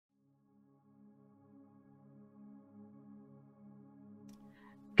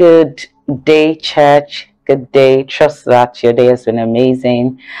Good day, church. Good day. Trust that your day has been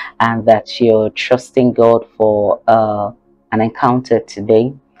amazing and that you're trusting God for an encounter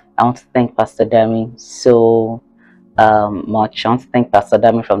today. I want to thank Pastor Dami so much. I want to thank Pastor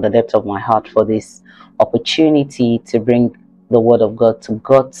Dami from the depth of my heart for this opportunity to bring the Word of God to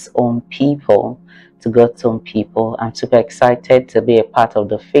God's own people. I'm super excited to be a part of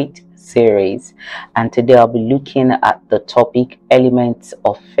the faith series, and today I'll be looking at the topic elements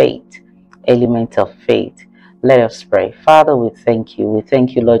of faith. Let us pray. Father, we thank you,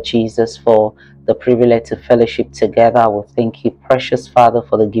 Lord Jesus, for the privilege to fellowship together. We thank you, precious Father,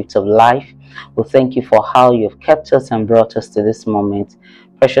 for the gift of life. We thank you for how you've kept us and brought us to this moment.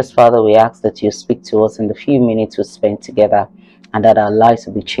 Precious Father, we ask that you speak to us in the few minutes we spend together and that our lives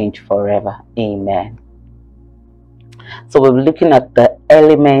will be changed forever. Amen. So we're looking at the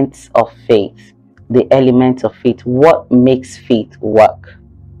elements of faith. The elements of faith. What makes faith work?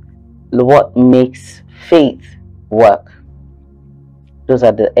 What makes faith work? Those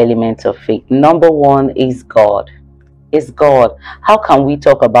are the elements of faith. Number one is God. Is God. How can we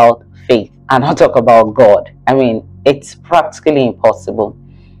talk about faith and not talk about God? I mean, it's practically impossible.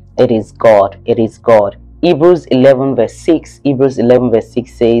 It is God. It is God. Hebrews 11 verse 6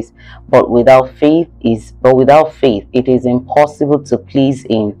 says, but without faith it is impossible to please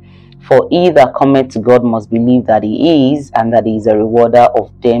him. For he that cometh to God must believe that he is, and that he is a rewarder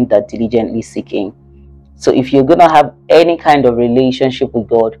of them that diligently seek him. So if you're going to have any kind of relationship with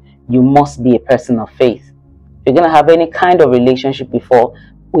God, you must be a person of faith. If you're going to have any kind of relationship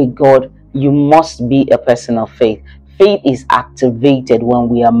with God, you must be a person of faith. Faith is activated when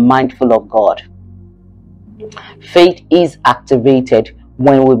we are mindful of God. Faith is activated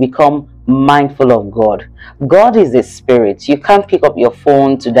when we become mindful of God. God is a spirit. You can't pick up your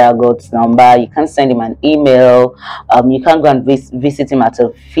phone to dial God's number. You can't send him an email. You can't go and visit him at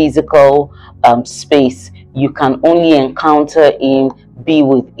a physical space. You can only encounter him, be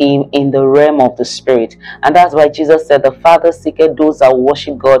with him in the realm of the spirit. And that's why Jesus said the Father seeketh those that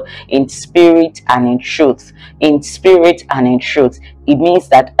worship God in spirit and in truth. In spirit and in truth. It means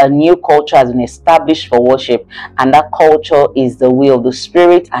that a new culture has been established for worship, and that culture is the way of the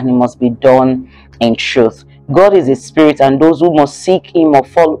spirit, and it must be done in truth. God is a spirit, and those who must seek him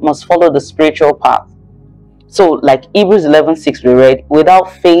must follow the spiritual path. So like Hebrews 11:6 we read,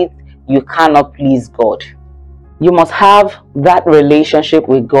 without faith you cannot please God. You must have that relationship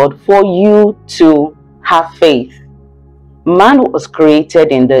with God for you to have faith. Man was created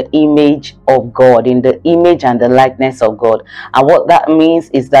in the image of God, in the image and the likeness of God. And what that means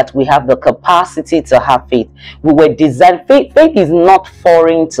is that we have the capacity to have faith. We were designed, faith is not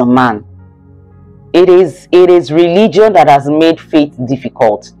foreign to man. It is religion that has made faith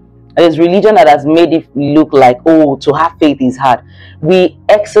difficult. It is religion that has made it look like, oh, to have faith is hard. We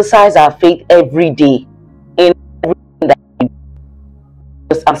exercise our faith every day. In everything that we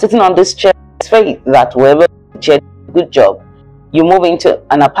do. I'm sitting on this chair, it's faith that whoever chair, good job. You move into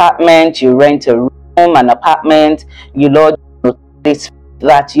an apartment, you rent a room, an apartment, you lodge this,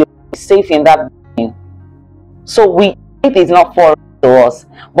 that you're safe in that building. So faith is not foreign to us,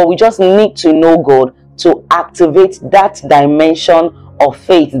 but we just need to know God to activate that dimension of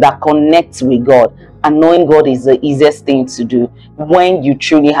faith that connects with God. And knowing God is the easiest thing to do when you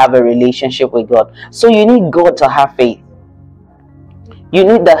truly have a relationship with God. So you need God to have faith. You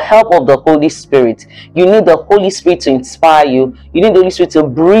need the help of the Holy Spirit. You need the Holy Spirit to inspire you. You need the Holy Spirit to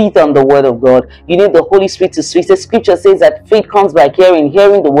breathe on the Word of God. You need the Holy Spirit to speak. The scripture says that faith comes by hearing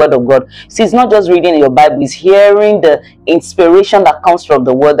the Word of God. See, it's not just reading your Bible, it's hearing the inspiration that comes from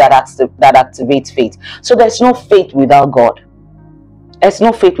the Word that activates faith. So there's no faith without God. There's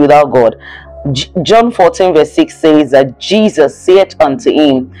no faith without God. John 14 verse 6 says that Jesus said unto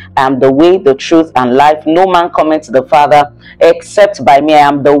him, I am the way, the truth, and life. No man cometh to the Father except by me. I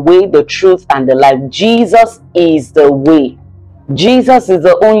am the way, the truth, and the life. Jesus is the way. Jesus is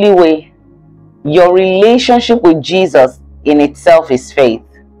the only way. Your relationship with Jesus in itself is faith.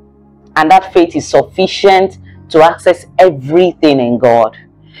 And that faith is sufficient to access everything in God.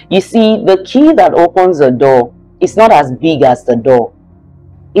 You see, the key that opens the door is not as big as the door.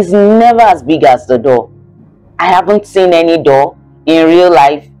 It's never as big as the door. I haven't seen any door in real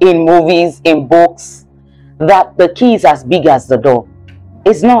life, in movies, in books, that the key is as big as the door.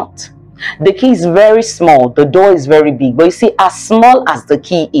 It's not. The key is very small. The door is very big. But you see, as small as the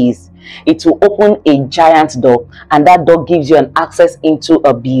key is, it will open a giant door. And that door gives you an access into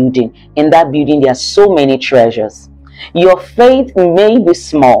a building. In that building, there are so many treasures. Your faith may be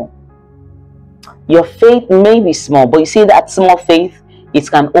small. Your faith may be small. But you see, that small faith, it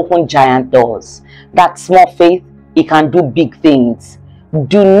can open giant doors. That small faith, it can do big things.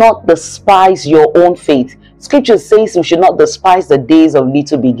 Do not despise your own faith. Scripture says we should not despise the days of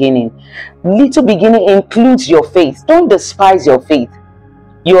little beginning. Little beginning includes your faith. Don't despise your faith.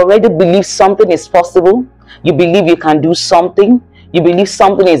 You already believe something is possible. You believe you can do something. You believe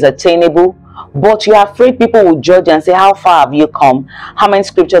something is attainable. But you are afraid people will judge and say, how far have you come? How many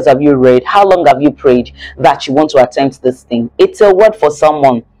scriptures have you read? How long have you prayed that you want to attempt this thing? It's a word for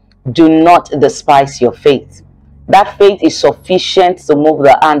someone. Do not despise your faith. That faith is sufficient to move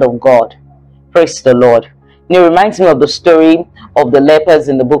the hand of God. Praise the Lord. And it reminds me of the story of the lepers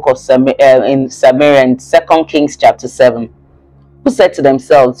in the book of Samaria in 2 Kings chapter 7. Who said to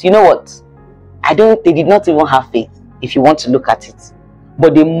themselves, you know what? They did not even have faith, if you want to look at it.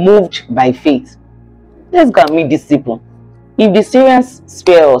 But they moved by faith. Let's go and meet these people. If the Syrians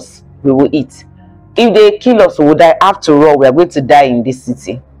spare us, we will eat. If they kill us, we will die. After all, we are going to die in this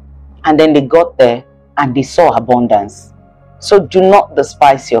city. And then they got there and they saw abundance. So do not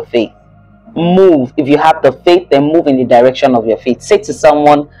despise your faith. Move. If you have the faith, then move in the direction of your faith. Say to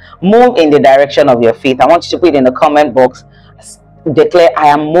someone, move in the direction of your faith. I want you to put it in the comment box. Declare, I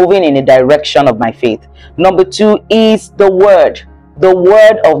am moving in the direction of my faith. Number 2 is the word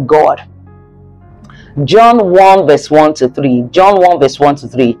of God. John 1 verse 1 to 3. John 1 verse 1 to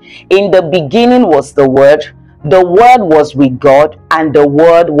 3. In the beginning was the word was with God, and the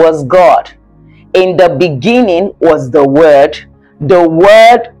word was God. In the beginning was the word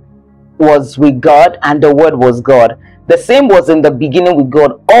was with God, and the word was God. The same was in the beginning with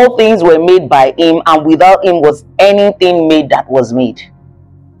God. All things were made by him, and without him was anything made that was made.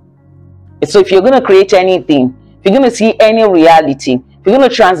 So if you're going to create anything, if you're going to see any reality, if you're going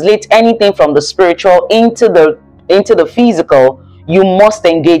to translate anything from the spiritual into the physical, you must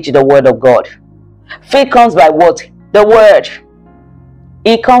engage the word of God. Faith comes by what? The word.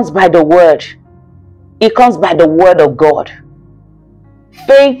 It comes by the word. It comes by the word of God.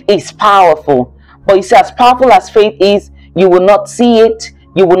 Faith is powerful. But you see, as powerful as faith is, you will not see it,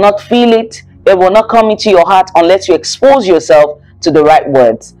 you will not feel it, it will not come into your heart unless you expose yourself to the right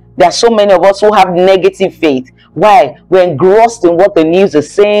words. There are so many of us who have negative faith. Why? We're engrossed in what the news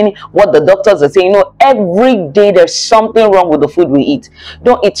is saying, what the doctors are saying. You know, every day there's something wrong with the food we eat.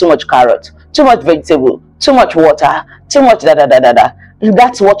 Don't eat too much carrot, too much vegetable, too much water, too much da-da-da-da-da.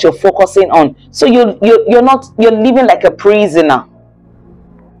 That's what you're focusing on. So you're living like a prisoner.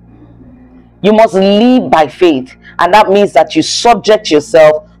 You must live by faith, and that means that you subject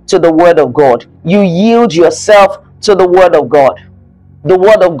yourself to the word of God. You yield yourself to the word of God. The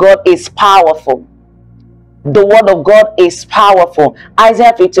word of God is powerful. The word of God is powerful.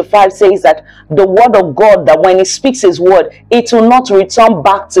 Isaiah 55 says that the word of God, that when he speaks his word, it will not return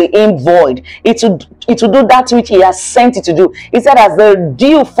back to him void. It will do that which he has sent it to do. He said, as the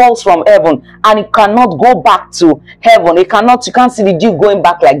dew falls from heaven and it cannot go back to heaven, you can't see the dew going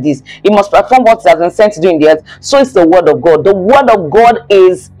back like this. It must perform what it has been sent to do in the earth. So it's the word of God. The word of God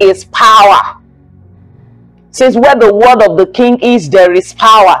is power. It says, where the word of the king is, there is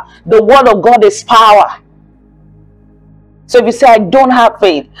power. The word of God is power. So if you say, I don't have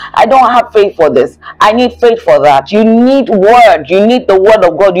faith for this, I need faith for that, you need word, you need the word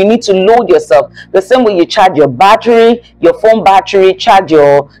of God, you need to load yourself. The same way you charge your battery, your phone battery, charge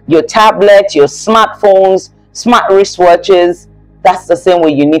your tablet, your smartphones, smart wristwatches, that's the same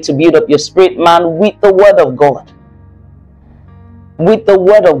way you need to build up your spirit man with the word of God. With the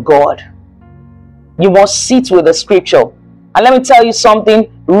word of God. You must sit with the scripture. And let me tell you something,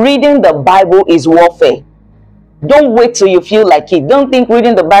 reading the Bible is warfare. Don't wait till you feel like it. Don't think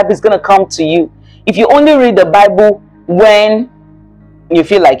reading the Bible is going to come to you. If you only read the Bible when you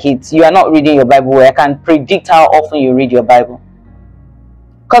feel like it, you are not reading your Bible. I can predict how often you read your Bible.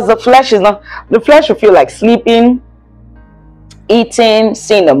 Because the flesh will feel like sleeping, eating,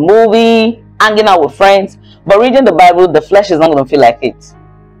 seeing a movie, hanging out with friends. But reading the Bible, the flesh is not going to feel like it.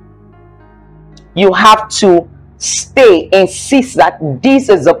 You have to insist that this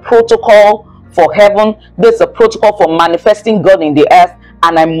is a protocol for heaven, there's a protocol for manifesting God in the earth,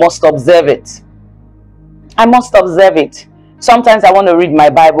 and I must observe it. I must observe it. Sometimes I want to read my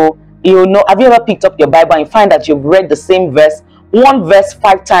Bible. You know, have you ever picked up your Bible and you find that you've read the same verse, one verse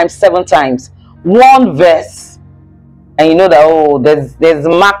 5 times, 7 times, one verse, and you know that, oh, there's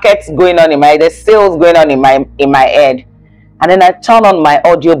markets going on in my, there's sales going on in my head, and then I turn on my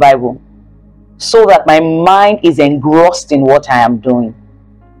audio Bible so that my mind is engrossed in what I am doing.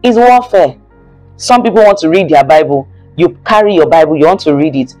 It's warfare. Some people want to read their Bible. You carry your Bible, you want to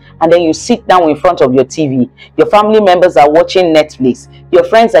read it, and then you sit down in front of your TV. Your family members are watching Netflix. Your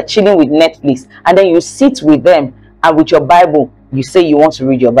friends are chilling with Netflix, and then you sit with them, and with your Bible, you say you want to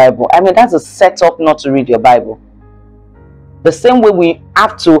read your Bible. I mean, that's a setup not to read your Bible. The same way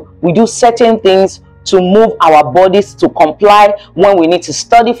we do certain things to move our bodies to comply when we need to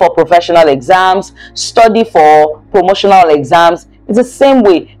study for professional exams, study for promotional exams. It's the same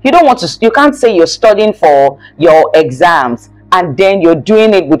way. You can't say you're studying for your exams and then you're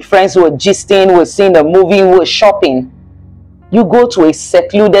doing it with friends who are gisting, who are seeing a movie, who are shopping. You go to a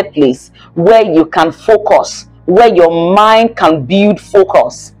secluded place where you can focus, where your mind can build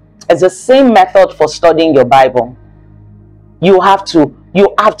focus. It's the same method for studying your Bible. You have to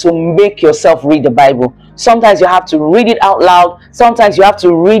make yourself read the Bible. Sometimes you have to read it out loud. Sometimes you have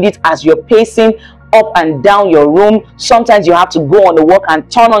to read it as you're pacing up and down your room. Sometimes you have to go on the walk and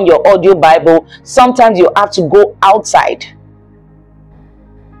turn on your audio Bible. Sometimes you have to go outside,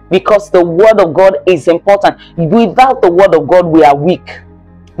 because the word of God is important. Without the word of God, we are weak.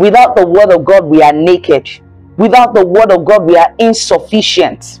 Without the word of God, we are naked. Without the word of God, we are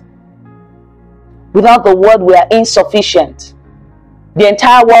insufficient. Without the word, we are insufficient. The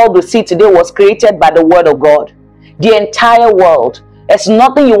entire world we see today was created by the word of God. The entire world. There's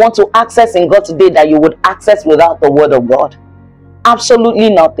nothing you want to access in God today that you would access without the word of God. Absolutely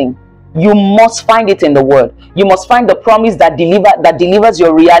nothing. You must find it in the word. You must find the promise that delivers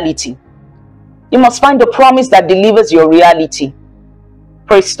your reality. You must find the promise that delivers your reality.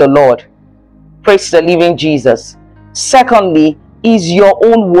 Praise the Lord. Praise the living Jesus. Secondly, is your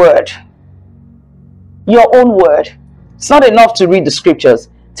own word. Your own word. It's not enough to read the scriptures,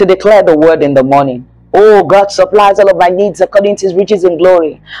 to declare the word in the morning. Oh, God supplies all of my needs according to his riches in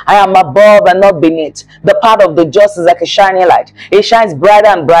glory. I am above and not beneath. The path of the just is like a shining light. It shines brighter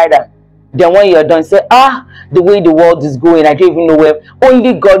and brighter. Then when you're done, say, the way the world is going, I don't even know where.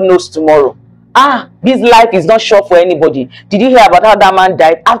 Only God knows tomorrow. This life is not sure for anybody. Did you hear about how that man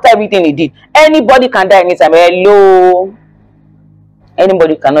died after everything he did? Anybody can die anytime. Hello.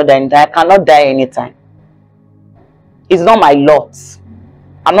 Anybody cannot die anytime. I cannot die anytime. It's not my lot.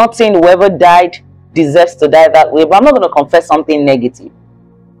 I'm not saying whoever died deserves to die that way, but I'm not going to confess something negative.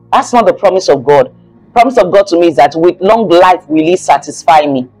 That's not the promise of God. The promise of God to me is that with long life will he satisfy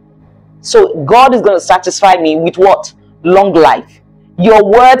me. So God is going to satisfy me with what? Long life. Your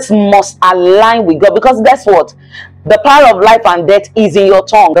words must align with God, because guess what? The power of life and death is in your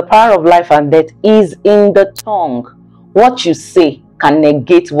tongue. The power of life and death is in the tongue. What you say can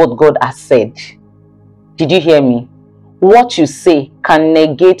negate what God has said. Did you hear me? What you say can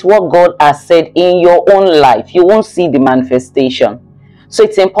negate what God has said in your own life. You won't see the manifestation. So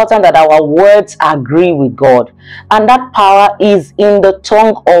it's important that our words agree with God. And that power is in the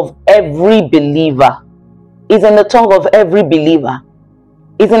tongue of every believer. It's in the tongue of every believer.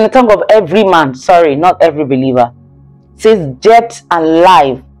 It's in the tongue of every man. Sorry, not every believer. It says death and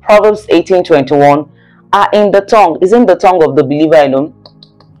life, Proverbs 18:21, are in the tongue. It's in the tongue of the believer alone.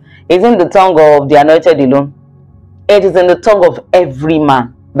 It's in the tongue of the anointed alone. It is in the tongue of every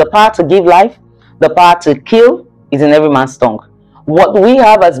man. The power to give life, the power to kill is in every man's tongue. What we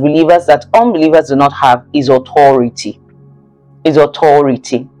have as believers that unbelievers do not have is authority. Is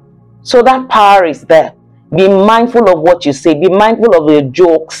authority. So that power is there. Be mindful of what you say. Be mindful of your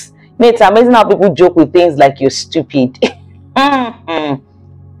jokes. It's amazing how people joke with things like you're stupid.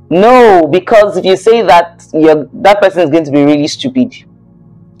 No, because if you say that, that person is going to be really stupid.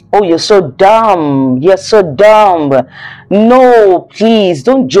 Oh, you're so dumb. You're so dumb. No, please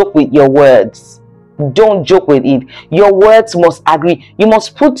don't joke with your words. Don't joke with it. Your words must agree. You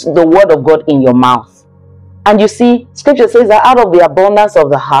must put the word of God in your mouth. And you see, scripture says that out of the abundance of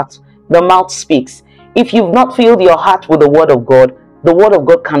the heart, the mouth speaks. If you've not filled your heart with the word of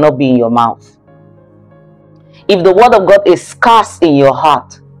God cannot be in your mouth. If the word of God is scarce in your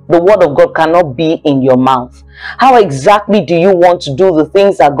heart, the word of God cannot be in your mouth. How exactly do you want to do the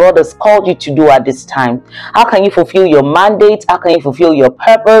things that God has called you to do at this time? How can you fulfill your mandate? How can you fulfill your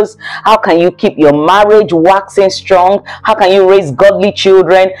purpose? How can you keep your marriage waxing strong? How can you raise godly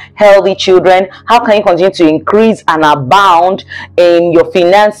children, healthy children? How can you continue to increase and abound in your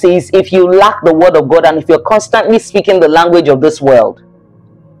finances if you lack the word of God and if you're constantly speaking the language of this world?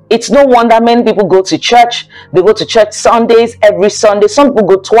 It's no wonder many people go to church. They go to church Sundays, every Sunday. Some people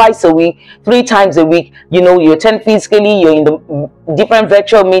go twice a week, 3 times a week. You know, you attend physically, you're in the different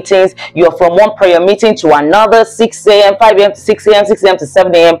virtual meetings. You're from one prayer meeting to another, 6 a.m., 5 a.m. to 6 a.m., 6 a.m. to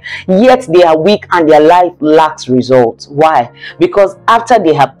 7 a.m. Yet they are weak and their life lacks results. Why? Because after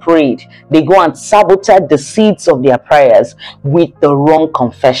they have prayed, they go and sabotage the seeds of their prayers with the wrong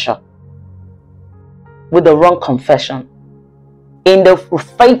confession. With the wrong confession. In the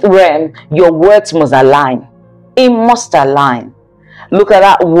faith realm, your words must align. It must align. Look at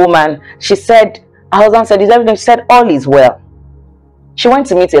that woman. She said, her husband said, is everything? She said, all is well. She went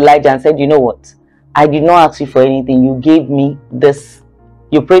to meet Elijah and said, you know what? I did not ask you for anything. You gave me this.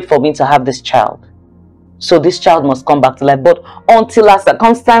 You prayed for me to have this child. So this child must come back to life. But until her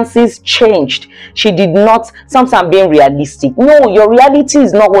circumstances changed, she did not. Sometimes I'm being realistic. No, your reality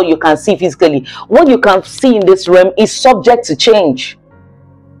is not what you can see physically. What you can see in this realm is subject to change.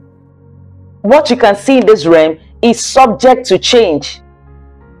 What you can see in this realm is subject to change.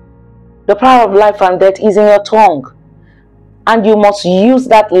 The power of life and death is in your tongue. And you must use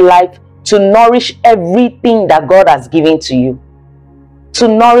that life to nourish everything that God has given to you. To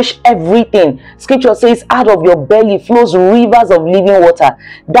nourish everything. Scripture says, out of your belly flows rivers of living water.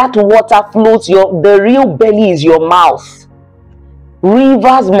 That water flows, the real belly is your mouth.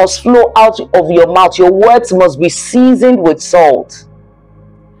 Rivers must flow out of your mouth. Your words must be seasoned with salt.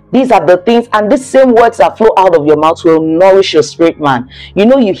 These are the things, and these same words that flow out of your mouth will nourish your spirit man. You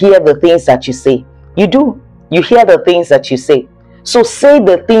know, you hear the things that you say. You do. You hear the things that you say. So say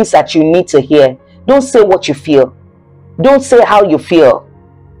the things that you need to hear. Don't say what you feel. Don't say how you feel.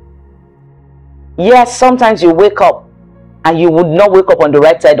 Yes, sometimes you wake up and you would not wake up on the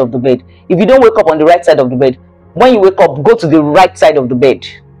right side of the bed. If you don't wake up on the right side of the bed, when you wake up, go to the right side of the bed.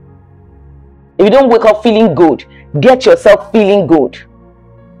 If you don't wake up feeling good, get yourself feeling good.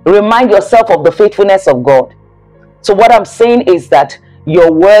 Remind yourself of the faithfulness of God. So what I'm saying is that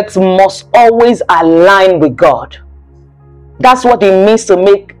your words must always align with God. That's what it means to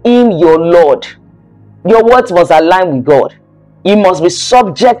make Him your Lord. Your words must align with God. You must be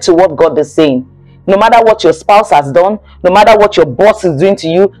subject to what God is saying. No matter what your spouse has done, no matter what your boss is doing to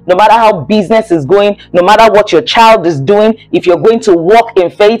you, no matter how business is going, no matter what your child is doing, if you're going to walk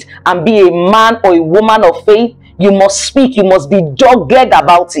in faith and be a man or a woman of faith, you must speak. You must be dogged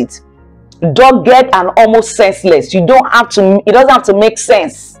about it. Dogged and almost senseless. You don't have to, it doesn't have to make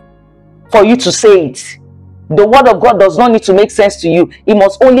sense for you to say it. The word of God does not need to make sense to you. It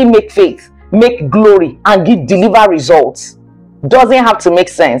must only make faith, make glory, and deliver results. Doesn't have to make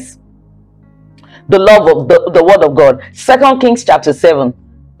sense. The love of the word of God. 2 Kings chapter 7.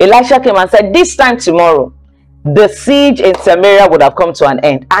 Elisha came and said, this time tomorrow, the siege in Samaria would have come to an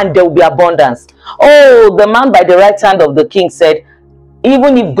end and there will be abundance. Oh, the man by the right hand of the king said,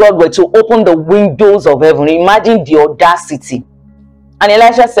 even if God were to open the windows of heaven, imagine the audacity. And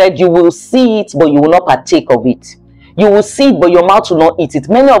Elisha said, you will see it, but you will not partake of it. You will see it, but your mouth will not eat it.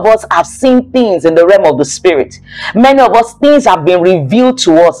 Many of us have seen things in the realm of the spirit. Many of us, things have been revealed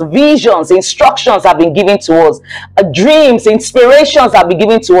to us. Visions, instructions have been given to us. Dreams, inspirations have been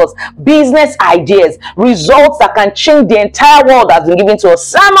given to us. Business ideas, results that can change the entire world have been given to us.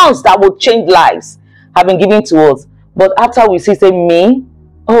 Sermons that will change lives have been given to us. But after we say me,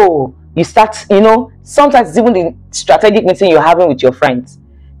 oh, you start, sometimes it's even the strategic meeting you're having with your friends.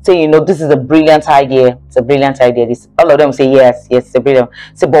 Say, this is a brilliant idea. It's a brilliant idea. All of them say, yes, it's a brilliant.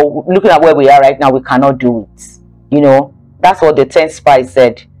 Say, but looking at where we are right now, we cannot do it. That's what the 10 spies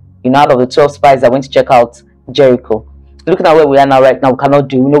said. Out of the 12 spies that went to check out Jericho. Looking at where we are now right now, we cannot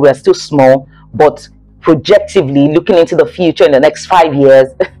do. We are still small, but projectively, looking into the future in the next 5 years,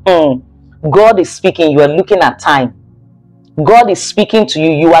 God is speaking. You are looking at time. God is speaking to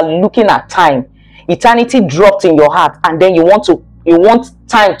you. You are looking at time. Eternity dropped in your heart, and then you want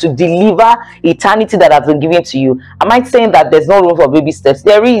time to deliver eternity that has been given to you. Am I saying that there's no room for baby steps?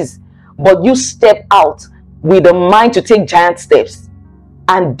 There is, but you step out with a mind to take giant steps,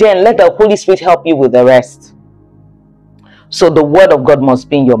 and then let the Holy Spirit help you with the rest. So the word of God must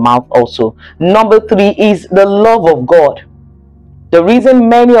be in your mouth also. Number 3 is the love of God. The reason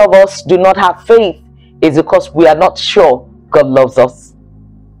many of us do not have faith is because we are not sure God loves us.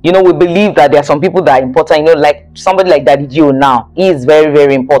 We believe that there are some people that are important, like somebody like Daddy Gio now. He is very,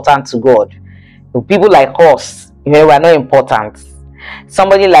 very important to God. People like us, we are not important.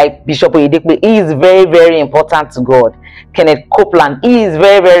 Somebody like Bishop Oyedepo, he is very, very important to God. Kenneth Copeland, he is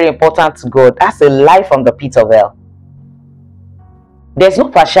very, very important to God. That's a lie from the pit of hell. There's no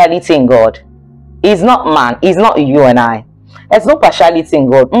partiality in God. He's not man. He's not you and I. There's no partiality in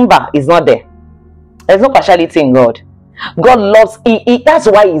God. Mba is not there. There's no partiality in God. God loves, that's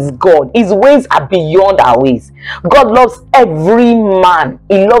why He's God. His ways are beyond our ways. God loves every man.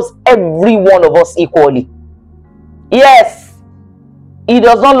 He loves every one of us equally. Yes, He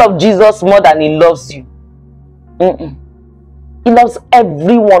does not love Jesus more than He loves you. He loves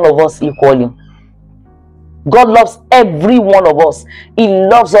every one of us equally. God loves every one of us. He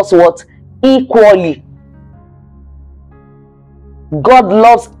loves us what? Equally. God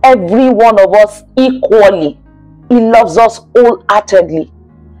loves every one of us equally. He loves us wholeheartedly.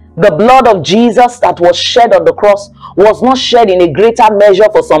 The blood of Jesus that was shed on the cross was not shed in a greater measure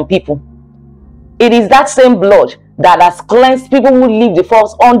for some people. It is that same blood that has cleansed people who lived the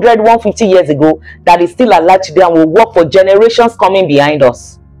first 100, 150 years ago, that is still alive today and will work for generations coming behind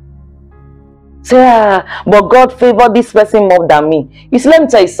us. Say, but God favored this person more than me. You see, let me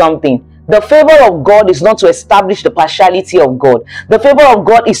tell you something. The favor of God is not to establish the partiality of God. The favor of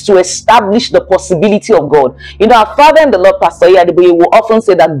God is to establish the possibility of God. You know, our father in the Lord, Pastor Yadiboye, will often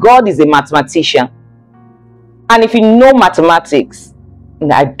say that God is a mathematician. And if you know mathematics,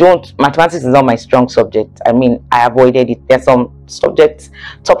 mathematics is not my strong subject. I mean, I avoided it. There's some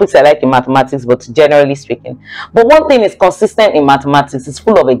topics I like in mathematics, but generally speaking. But one thing is consistent in mathematics, it's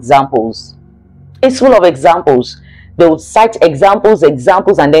full of examples. It's full of examples. They would cite examples,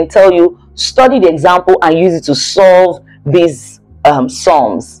 and then tell you, study the example and use it to solve these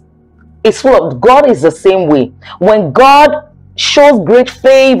sums. It's full of, God is the same way. When God shows great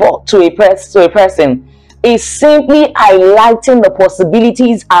favor to a person, it's simply highlighting the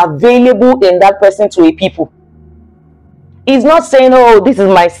possibilities available in that person to a people. He's not saying, oh, this is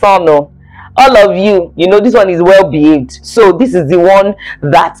my son, no. All of you, you know, this one is well behaved, so this is the one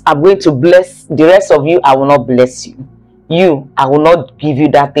that I'm going to bless. The rest of you, I will not bless you. I will not give you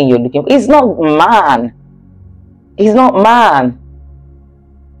that thing you're looking for. He's not man. He's not man.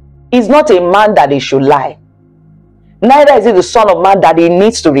 He's not a man that he should lie. Neither is he the son of man that he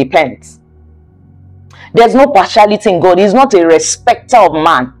needs to repent. There's no partiality in God. He's not a respecter of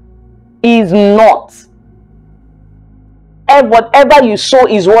man. He's not. And whatever you sow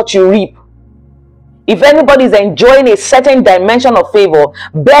is what you reap. If anybody is enjoying a certain dimension of favor,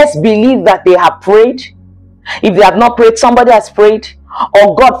 best believe that they have prayed. If they have not prayed, somebody has prayed,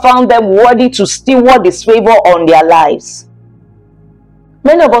 or God found them worthy to steward His favor on their lives.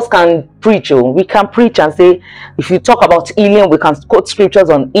 Many of us can preach. We can preach and say, if you talk about healing, we can quote scriptures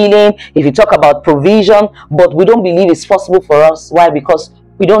on healing. If you talk about provision, but we don't believe it's possible for us. Why? Because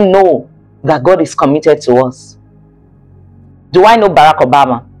we don't know that God is committed to us. Do I know Barack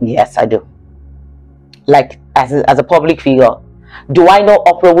Obama? Yes, I do. Like as a public figure. Do I know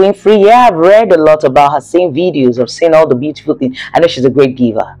Oprah Winfrey? Yeah, I've read a lot about her, seen videos, I've seen all the beautiful things. I know she's a great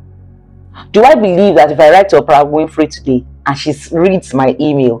giver. Do I believe that if I write to Oprah Winfrey today and she reads my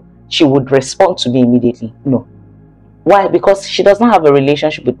email, she would respond to me immediately? No. Why? Because she does not have a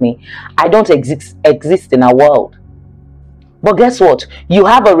relationship with me. I don't exist in her world. But guess what? You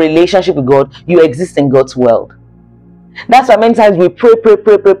have a relationship with God. You exist in God's world. That's why many times we pray,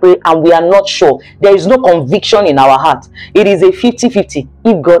 and we are not sure. There is no conviction in our heart. It is a 50-50.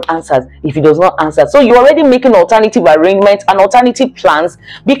 If God answers, if He does not answer. So you're already making alternative arrangements and alternative plans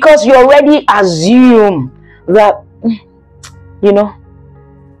because you already assume that, you know,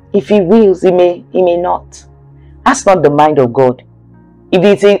 if He wills, He may not. That's not the mind of God.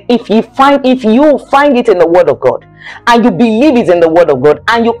 If you find it in the Word of God, and you believe it in the Word of God,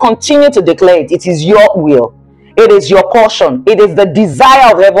 and you continue to declare it, it is your will. It is your portion. It is the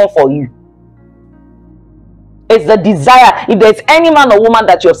desire of heaven for you. It's the desire. If there's any man or woman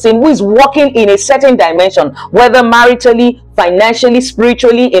that you've seen who is walking in a certain dimension, whether maritally, financially,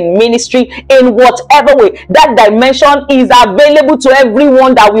 spiritually, in ministry, in whatever way, that dimension is available to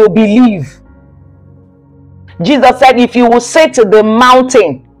everyone that will believe. Jesus said, if you will say to the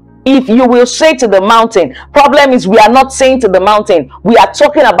mountain, problem is we are not saying to the mountain, we are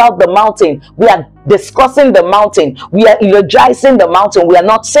talking about the mountain, we are discussing the mountain, we are eulogizing the mountain, we are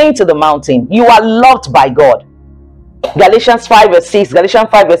not saying to the mountain, you are loved by God. Galatians 5 verse 6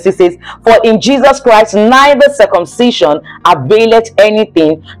 says, for in Jesus Christ neither circumcision availeth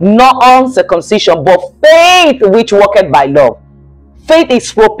anything, nor uncircumcision, but faith which worketh by love. Faith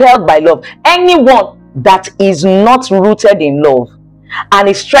is propelled by love. Anyone that is not rooted in love and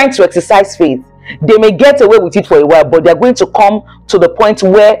is trying to exercise faith, they may get away with it for a while, but they're going to come to the point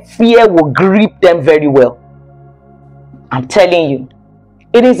where fear will grip them very well. I'm telling you,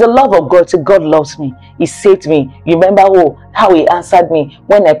 it is the love of God. So God loves me. He saved me. You remember how He answered me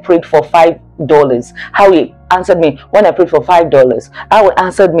when I prayed for $5. How He answered me when I prayed for $5. How He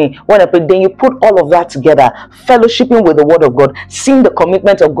answered me when I prayed. Then you put all of that together, fellowshipping with the Word of God, seeing the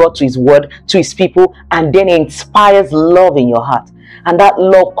commitment of God to His Word, to His people, and then it inspires love in your heart. And that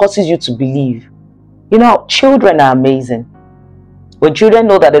love causes you to believe. You know, children are amazing. When children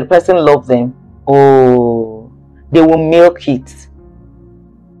know that the person loves them, they will milk it.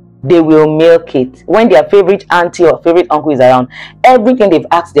 They will milk it. When their favorite auntie or favorite uncle is around, everything they've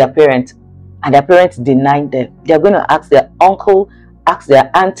asked their parents, and their parents deny them, they're going to ask their uncle, ask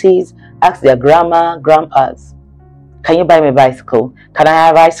their aunties, ask their grandma, grandpas, can you buy me a bicycle? Can I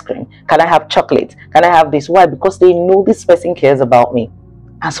have ice cream? Can I have chocolate? Can I have this? Why? Because they know this person cares about me.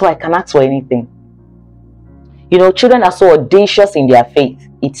 And so I can ask for anything. You know, children are so audacious in their faith.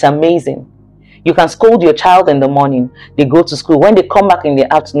 It's amazing. You can scold your child in the morning. They go to school. When they come back in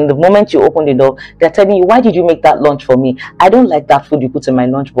the afternoon, the moment you open the door, they're telling you, why did you make that lunch for me? I don't like that food you put in my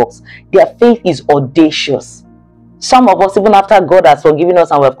lunchbox. Their faith is audacious. Some of us, even after God has forgiven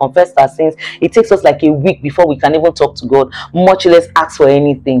us and we have confessed our sins, it takes us like a week before we can even talk to God, much less ask for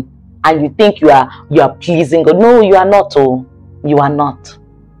anything. And you think you are pleasing God. No, you are not. Oh, you are not.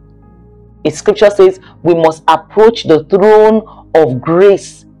 A scripture says we must approach the throne of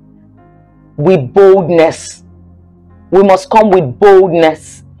grace with boldness. We must come with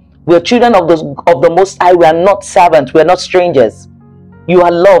boldness. We are children of the Most High. We are not servants. We are not strangers. You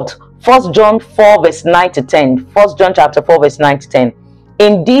are loved. 1 John 4 verse 9 to 10. 1 John chapter 4 verse 9 to 10.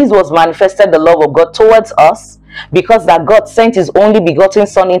 In these was manifested the love of God towards us, because that God sent his only begotten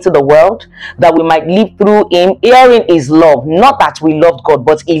Son into the world, that we might live through him. Herein is love, not that we loved God,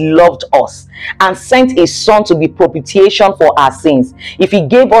 but he loved us and sent his Son to be propitiation for our sins. If he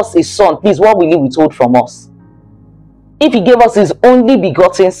gave us his Son, please, what will he withhold from us? If he gave us his only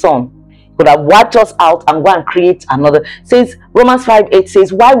begotten Son, he could have wiped us out and go and create another. Says Romans 5:8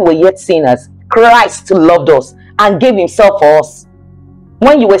 says, while we were yet sinners, Christ loved us and gave himself for us.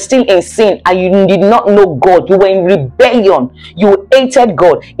 When you were still in sin and you did not know God, you were in rebellion, you hated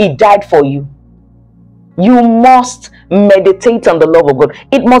God, he died for you. You must meditate on the love of God.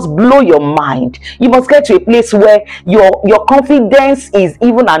 It must blow your mind. You must get to a place where your confidence is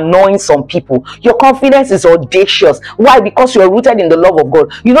even annoying some people. Your confidence is audacious. Why? Because you are rooted in the love of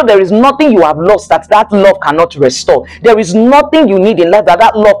God. You know there is nothing you have lost that love cannot restore. There is nothing you need in life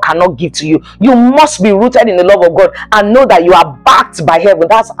that love cannot give to you. You must be rooted in the love of God and know that you are backed by heaven.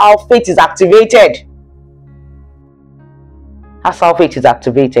 That's how faith is activated. That's how faith is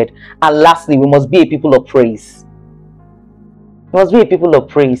activated. And lastly, we must be a people of praise. We must be a people of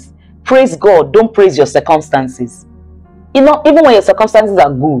praise. Praise God. Don't praise your circumstances. You know, even when your circumstances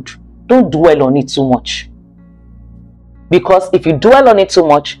are good, don't dwell on it too much. Because if you dwell on it too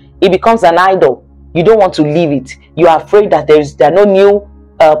much, it becomes an idol. You don't want to leave it. You are afraid that there are no new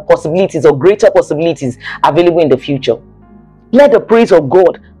possibilities or greater possibilities available in the future. Let the praise of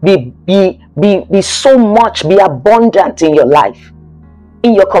God be so much, be abundant in your life,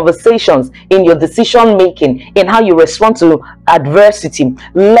 in your conversations, in your decision making, in how you respond to adversity.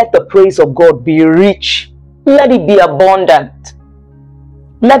 Let the praise of God be rich. Let it be abundant.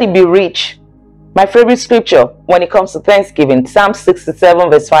 Let it be rich. My favorite scripture when it comes to Thanksgiving, Psalm 67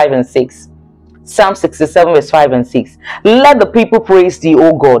 verse 5 and 6. Psalm 67 verse 5 and 6. Let the people praise thee,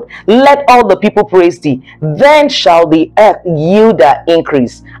 O God. Let all the people praise thee. Then shall the earth yield their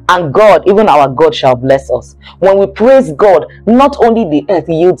increase, and God, even our God, shall bless us. When we praise God, not only the earth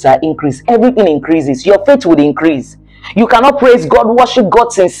yields our increase, everything increases. Your faith will increase. You cannot praise God, worship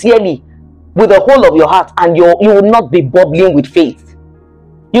God sincerely with the whole of your heart, and you will not be bubbling with faith.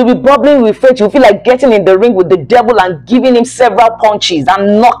 You'll be bubbling with faith. You'll feel like getting in the ring with the devil and giving him several punches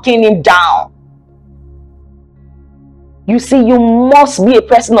and knocking him down. You see, you must be a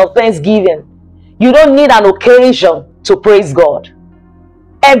person of thanksgiving. You don't need an occasion to praise God.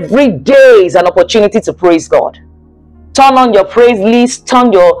 Every day is an opportunity to praise God. Turn on your praise list, turn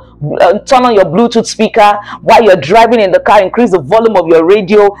on your Bluetooth speaker while you're driving in the car. Increase the volume of your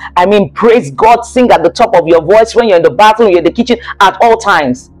radio. I mean, praise God. Sing at the top of your voice when you're in the bathroom, you're in the kitchen, at all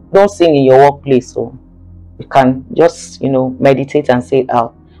times. Don't sing in your workplace. So you can just, meditate and say it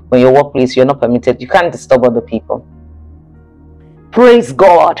out. When your workplace, you're not permitted. You can't disturb other people. Praise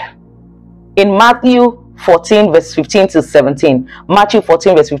God. In Matthew 14 verse 15 to 17. Matthew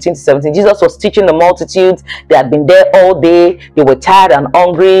 14 verse 15 to 17. Jesus was teaching the multitudes. They had been there all day. They were tired and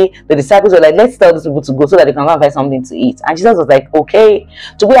hungry. The disciples were like, let's tell these people to go so that they can go and find something to eat. And Jesus was like, okay,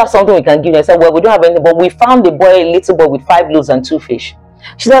 do we have something we can give them? They said, well, we don't have anything, but we found a little boy with 5 loaves and 2 fish.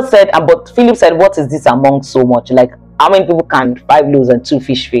 Jesus said, but Philip said, what is this among so much? Like, how many people can 5 loaves and 2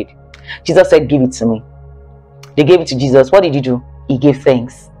 fish feed? Jesus said, give it to me. They gave it to Jesus. What did he do? He gave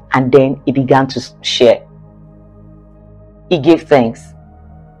thanks, and then he began to share. He gave thanks.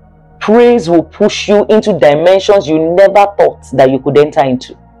 Praise will push you into dimensions you never thought that you could enter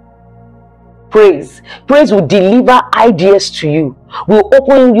into. Praise will deliver ideas to you, will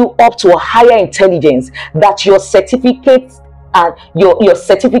open you up to a higher intelligence that your certificate and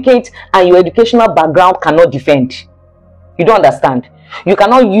your educational background cannot defend. You don't understand. You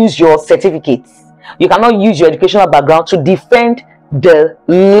cannot use your certificates. You cannot use your educational background to defend the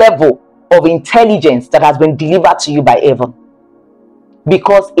level of intelligence that has been delivered to you by heaven,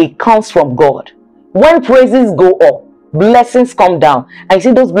 because it comes from God. When praises go up, blessings come down, and you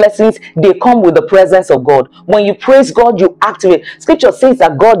see those blessings, they come with the presence of God. When you praise God, you activate. Scripture says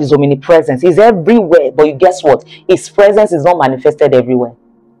that God is omnipresent. He's everywhere, but guess what? His presence is not manifested everywhere.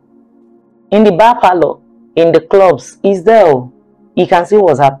 in the bar parlor, in the clubs, he's there. Oh. He can see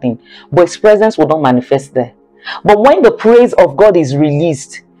what's happening, but his presence will not manifest there. But when the praise of God is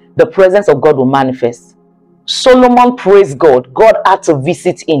released, the presence of God will manifest. Solomon praised God. God had to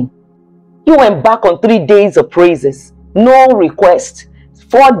visit him. He went back on 3 days of praises, no request.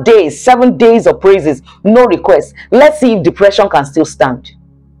 4 days, 7 days of praises, no request. Let's see if depression can still stand.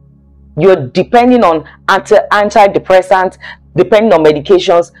 You're depending on antidepressants, depending on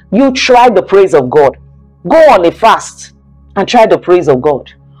medications. You try the praise of God. Go on a fast and try the praise of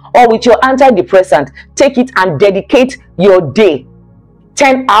God. Or with your antidepressant, take it and dedicate your day,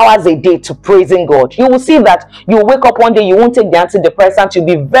 10 hours a day, to praising God. You will see that you will wake up one day, you won't take the antidepressant, you'll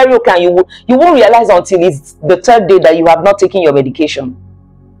be very okay, and you won't realize until it's the 3rd day that you have not taken your medication.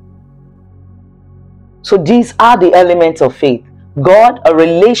 So these are the elements of faith. God, a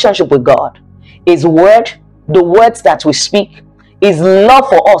relationship with God, His word, the words that we speak, His love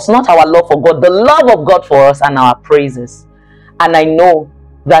for us, not our love for God, the love of God for us, and our praises. And I know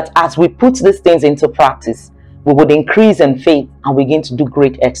that as we put these things into practice, we would increase in faith and begin to do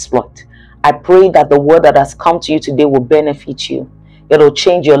great exploit. I pray that the word that has come to you today will benefit you. It will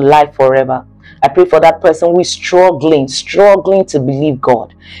change your life forever. I pray for that person who is struggling to believe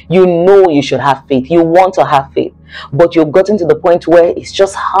God. You know you should have faith. You want to have faith, but you've gotten to the point where it's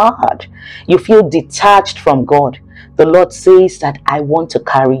just hard. You feel detached from God. The Lord says that I want to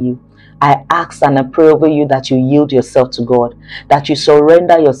carry you. I ask and I pray over you that you yield yourself to God, that you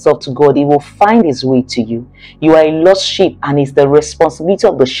surrender yourself to God. He will find his way to you. You are a lost sheep, and it's the responsibility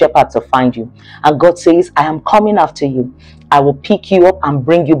of the shepherd to find you. And God says, I am coming after you. I will pick you up and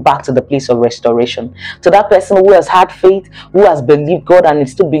bring you back to the place of restoration. To that person who has had faith, who has believed God and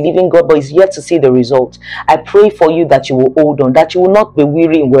is still believing God, but is yet to see the result, I pray for you that you will hold on, that you will not be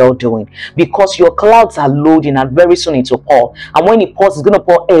weary in well-doing, because your clouds are loading and very soon it will pour. And when it pours, it's going to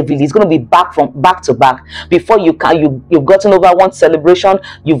pour heavily. It's going to be back to back. Before you've gotten over one celebration,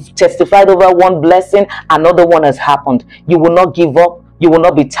 you've testified over one blessing, another one has happened. You will not give up. You will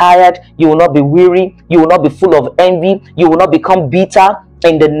not be tired. You will not be weary. You will not be full of envy. You will not become bitter,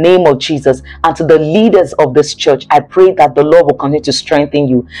 in the name of Jesus. And to the leaders of this church, I pray that the Lord will continue to strengthen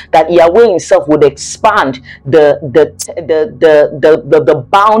you, that Yahweh himself would expand the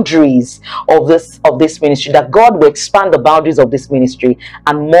boundaries of this ministry, that God will expand the boundaries of this ministry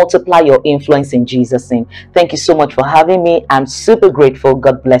and multiply your influence in Jesus' name. Thank you so much for having me. I'm super grateful.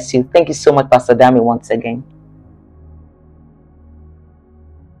 God bless you. Thank you so much, Pastor Dami, once again.